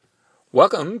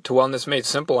Welcome to Wellness Made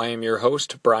Simple. I am your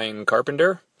host, Brian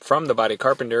Carpenter from The Body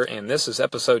Carpenter, and this is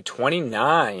episode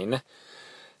 29,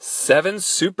 7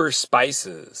 Super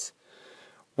Spices.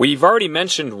 We've already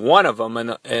mentioned one of them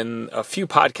in a few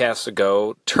podcasts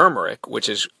ago, turmeric, which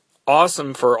is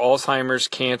awesome for Alzheimer's,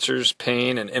 cancers,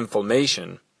 pain, and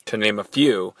inflammation, to name a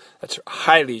few. That's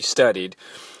highly studied.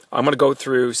 I'm going to go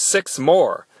through 6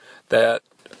 more that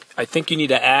I think you need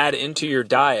to add into your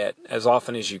diet as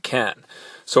often as you can.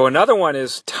 So another one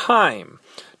is thyme.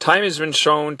 Thyme has been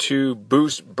shown to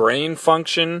boost brain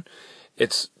function.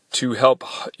 It's to help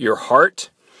your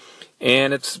heart.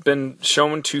 And it's been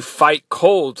shown to fight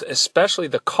colds, especially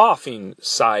the coughing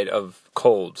side of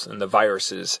colds and the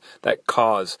viruses that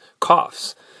cause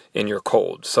coughs in your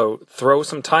cold. So throw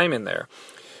some thyme in there.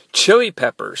 Chili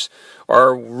peppers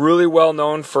are really well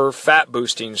known for fat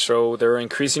boosting, so they're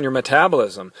increasing your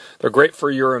metabolism. They're great for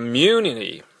your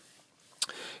immunity.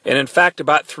 And in fact,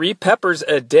 about 3 peppers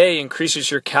a day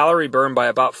increases your calorie burn by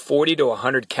about 40 to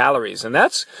 100 calories. And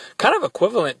that's kind of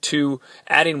equivalent to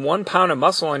adding 1 pound of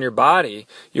muscle on your body.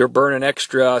 You'll burn an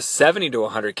extra 70 to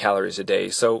 100 calories a day.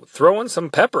 So throw in some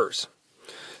peppers.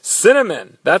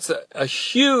 Cinnamon, that's a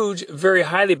huge, very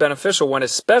highly beneficial one,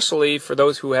 especially for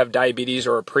those who have diabetes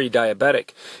or are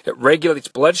pre-diabetic. It regulates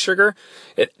blood sugar.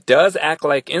 It does act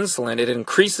like insulin. It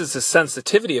increases the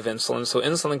sensitivity of insulin, so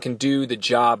insulin can do the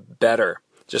job better,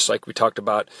 just like we talked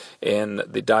about in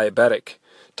the diabetic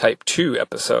type 2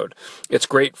 episode. It's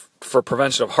great for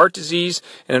prevention of heart disease,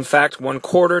 and in fact,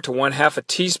 1/4 to 1/2 a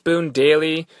teaspoon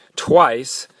daily,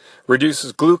 twice,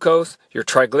 reduces glucose, your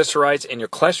triglycerides, and your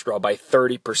cholesterol by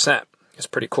 30%. It's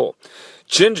pretty cool.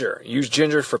 Ginger. Use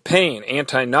ginger for pain,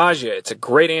 anti-nausea. It's a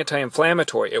great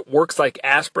anti-inflammatory. It works like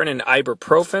aspirin and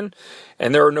ibuprofen,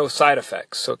 and there are no side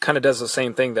effects. So it kind of does the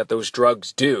same thing that those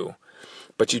drugs do,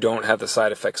 but you don't have the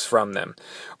side effects from them.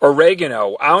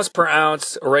 Oregano. Ounce per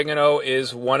ounce, oregano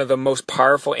is one of the most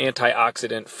powerful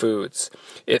antioxidant foods.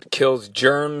 It kills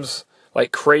germs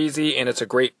like crazy, and it's a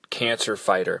great cancer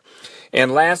fighter.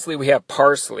 And lastly, we have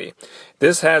parsley.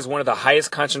 This has one of the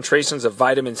highest concentrations of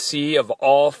vitamin C of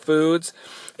all foods,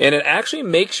 and it actually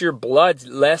makes your blood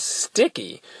less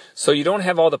sticky. So you don't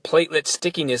have all the platelet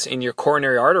stickiness in your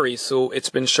coronary arteries, so it's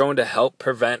been shown to help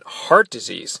prevent heart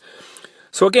disease.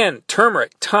 So again,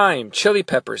 turmeric, thyme, chili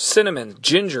peppers, cinnamon,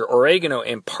 ginger, oregano,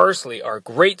 and parsley are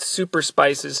great super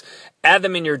spices. Add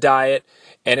them in your diet,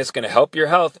 and it's going to help your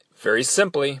health very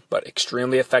simply, but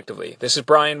extremely effectively. This is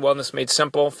Brian, Wellness Made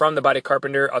Simple from The Body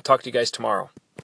Carpenter. I'll talk to you guys tomorrow.